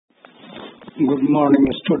Good morning,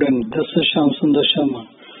 student. This is Sundar Sharma.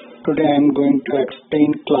 Today I am going to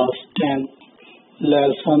explain class 10,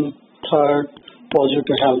 lesson 3rd,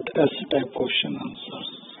 positive health essay type question answers.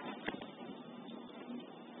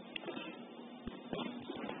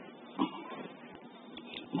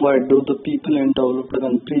 Why do the people in developed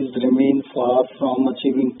countries remain far from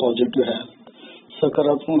achieving positive health?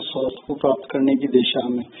 सकारात्मक स्वास्थ्य को प्राप्त करने की दिशा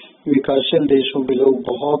में विकासशील देशों के लोग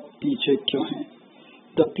बहुत पीछे क्यों हैं?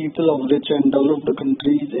 The people of rich and developed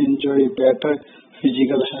countries enjoy better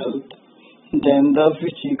physical health than the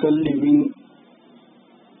physical living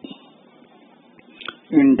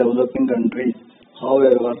in developing countries.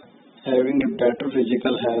 However, having a better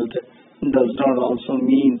physical health does not also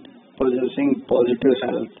mean possessing positive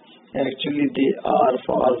health. Actually, they are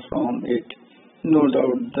far from it. No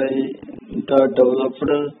doubt, the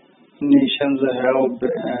developed nations have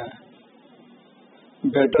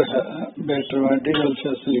better medical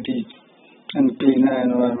facilities and cleaner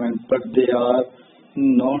environment, but they are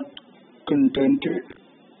not contented.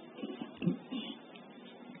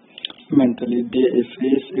 Mentally, they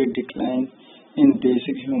face a decline in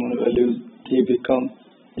basic human values. They become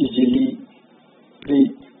easily prey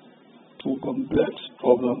to complex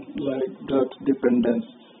problems like drug dependence,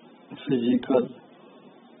 physical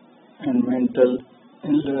and mental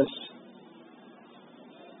illness,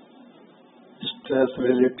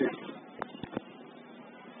 stress-related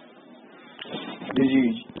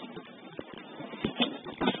disease.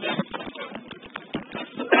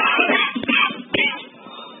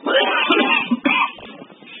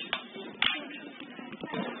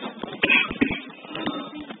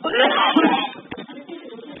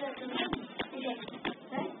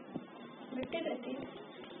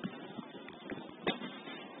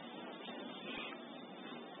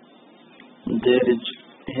 There is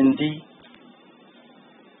Hindi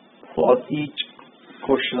for each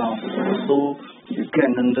question answer, so you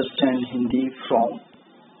can understand Hindi from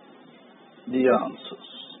the answers.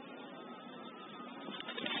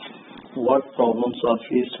 What problems are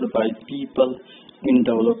faced by people in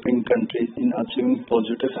developing countries in achieving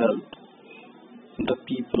positive health? The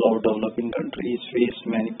people of developing countries face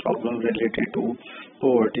many problems related to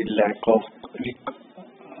poverty, lack of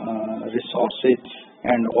resources,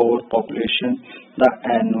 and overpopulation. The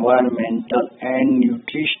environmental and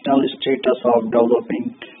nutritional status of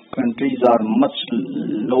developing countries are much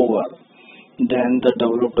lower than the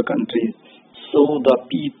developed countries. So the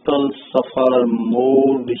people suffer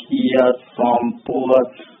more here from poor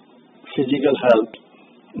physical health.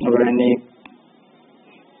 When a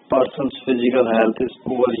person's physical health is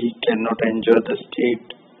poor, he cannot enjoy the state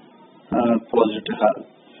positive health.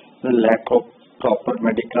 The lack of proper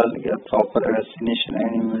medical, proper vaccination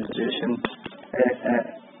and immunization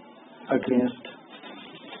against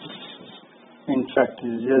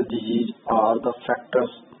infectious disease are the factors.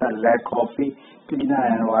 The lack of a cleaner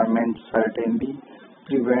environment certainly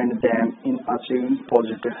prevent them in achieving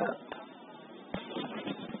positive health.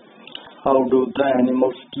 How do the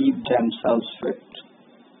animals keep themselves fit?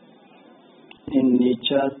 In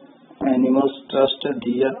nature, animals trust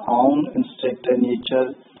their own instinct.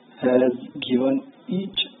 Nature has given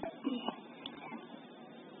each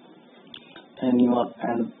animal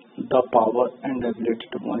and the power and ability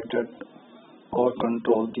to monitor or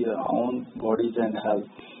control their own bodies and health.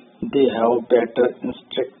 They have better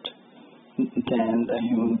instinct than the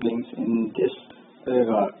human beings in this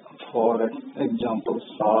regard. For example,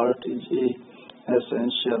 salt is an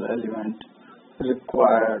essential element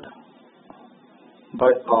required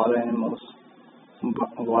by all animals.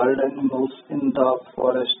 Wild animals in the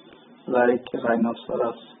forest like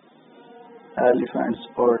rhinoceros, elephants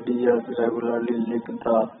or deer regularly lick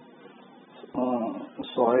the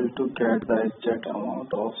soil to get the exact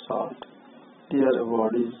amount of salt their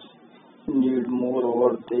bodies need.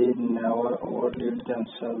 Moreover, they never overeat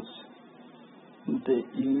themselves. They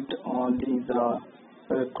eat only the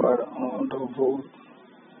required amount of food.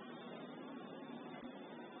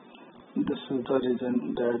 This is the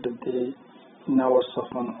reason that they never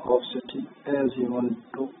suffer obesity as humans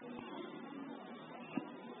do.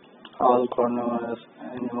 All carnivorous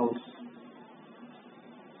animals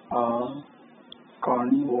are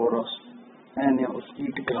carnivorous. Animals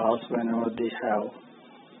eat grass whenever they have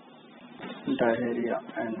diarrhea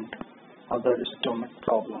and other stomach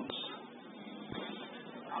problems.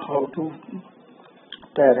 How do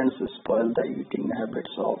parents spoil the eating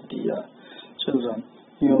habits of their children?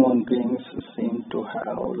 Human beings seem to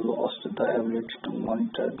have lost the ability to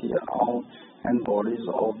monitor their own and bodies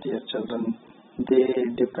of their children. They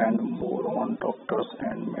depend more on doctors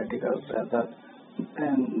and medical rather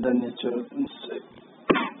than the natural instinct.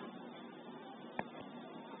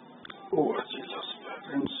 Over.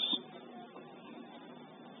 parents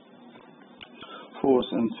force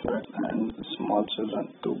infants and small children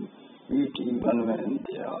to eat even when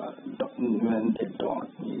they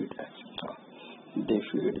don't need, etc. They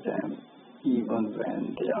feed them even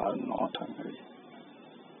when they are not hungry.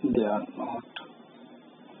 They are not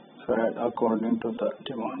fed according to the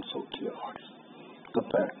demands of their body. The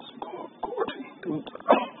parents go according to the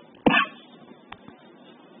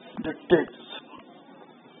dictates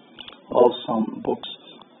of some books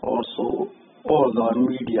also or the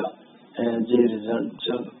media. As a result,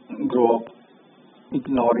 children grow up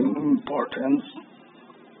ignoring importance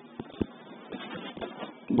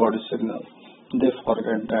body signals. They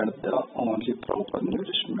forget that the only proper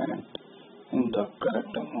nourishment in the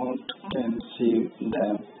correct amount can save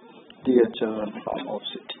them, their children, from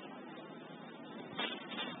obesity.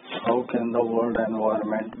 How can the world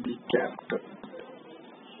environment be kept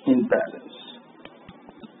in balance?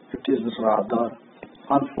 It is rather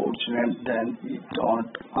unfortunate that we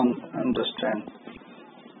don't understand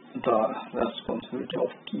the responsibility of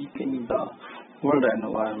keeping the world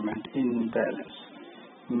environment in balance.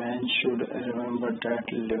 Man should remember that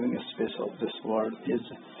living space of this world is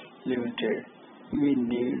limited. We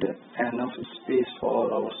need enough space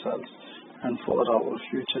for ourselves and for our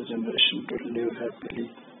future generation to live happily.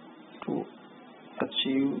 To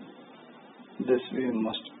achieve this, we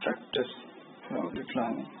must practice family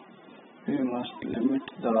planning. We must limit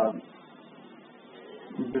the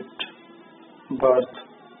birth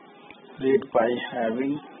rate by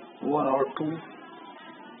having one or two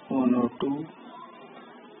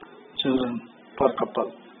children per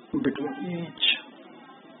couple. Between each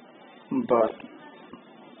birth,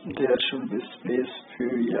 there should be space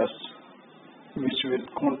few years, which will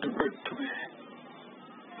contribute to a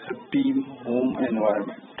happy home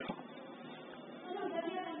environment.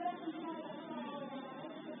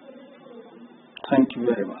 Thank you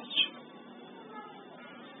very much.